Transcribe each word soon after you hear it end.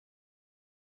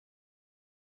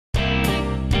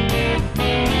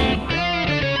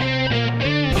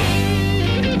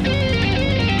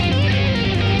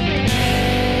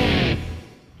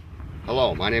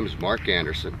My name is Mark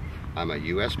Anderson. I'm a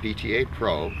USPTA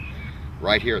pro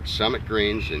right here at Summit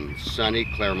Greens in sunny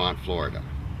Claremont, Florida.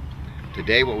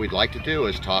 Today what we'd like to do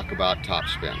is talk about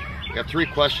topspin. We have three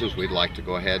questions we'd like to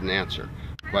go ahead and answer.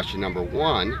 Question number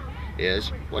one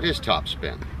is, what is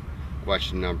topspin?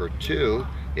 Question number two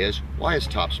is, why is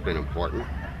topspin important?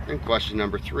 And question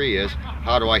number three is,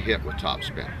 how do I hit with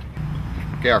topspin?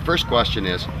 Okay, our first question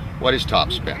is, what is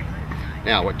topspin?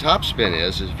 Now, what topspin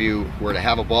is if you were to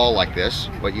have a ball like this,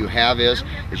 what you have is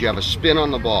you have a spin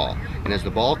on the ball. And as the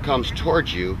ball comes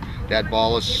towards you, that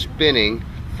ball is spinning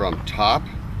from top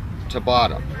to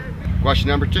bottom. Question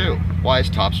number two, why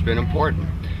is topspin important?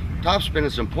 Topspin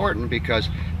is important because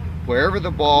wherever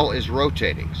the ball is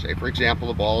rotating, say for example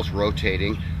the ball is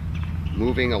rotating,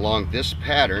 moving along this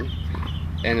pattern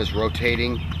and is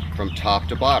rotating from top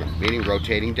to bottom, meaning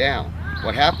rotating down.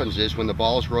 What happens is when the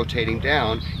ball is rotating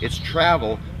down, its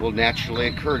travel will naturally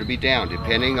occur to be down,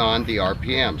 depending on the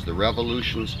RPMs, the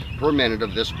revolutions per minute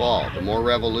of this ball. The more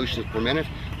revolutions per minute,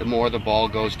 the more the ball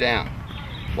goes down.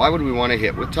 Why would we want to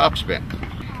hit with topspin?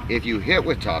 If you hit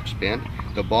with topspin,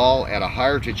 the ball at a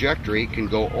higher trajectory can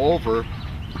go over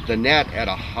the net at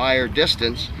a higher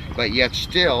distance, but yet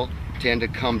still tend to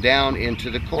come down into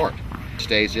the court. It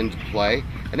stays into play.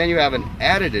 And then you have an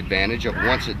added advantage of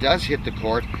once it does hit the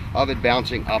court, of it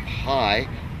bouncing up high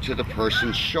to the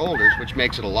person's shoulders, which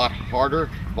makes it a lot harder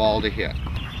ball to hit.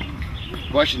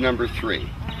 Question number three,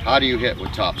 how do you hit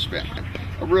with topspin?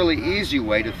 A really easy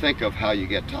way to think of how you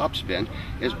get topspin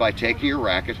is by taking your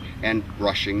racket and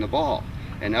brushing the ball.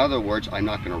 In other words, I'm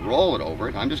not going to roll it over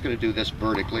it. I'm just going to do this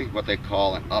vertically, what they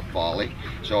call an up volley.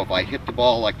 So if I hit the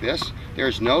ball like this,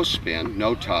 there's no spin,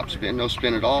 no topspin, no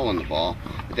spin at all on the ball.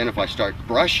 But then if I start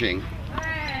brushing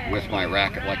with my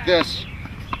racket like this,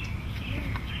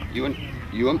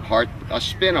 you impart a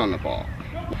spin on the ball.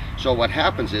 So what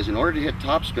happens is, in order to hit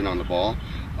topspin on the ball,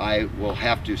 I will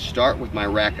have to start with my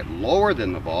racket lower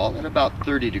than the ball, at about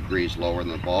 30 degrees lower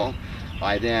than the ball.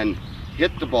 I then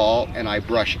hit the ball and I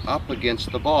brush up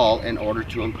against the ball in order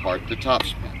to impart the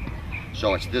topspin.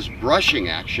 So it's this brushing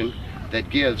action that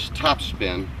gives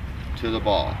topspin to the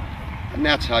ball. And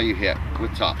that's how you hit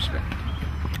with topspin.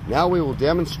 Now we will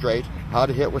demonstrate how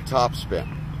to hit with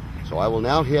topspin. So I will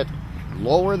now hit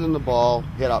lower than the ball,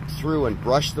 hit up through and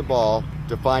brush the ball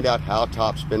to find out how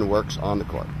topspin works on the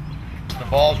court. The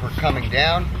balls were coming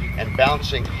down and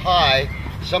bouncing high.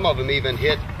 Some of them even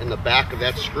hit in the back of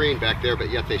that screen back there, but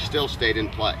yet they still stayed in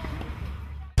play.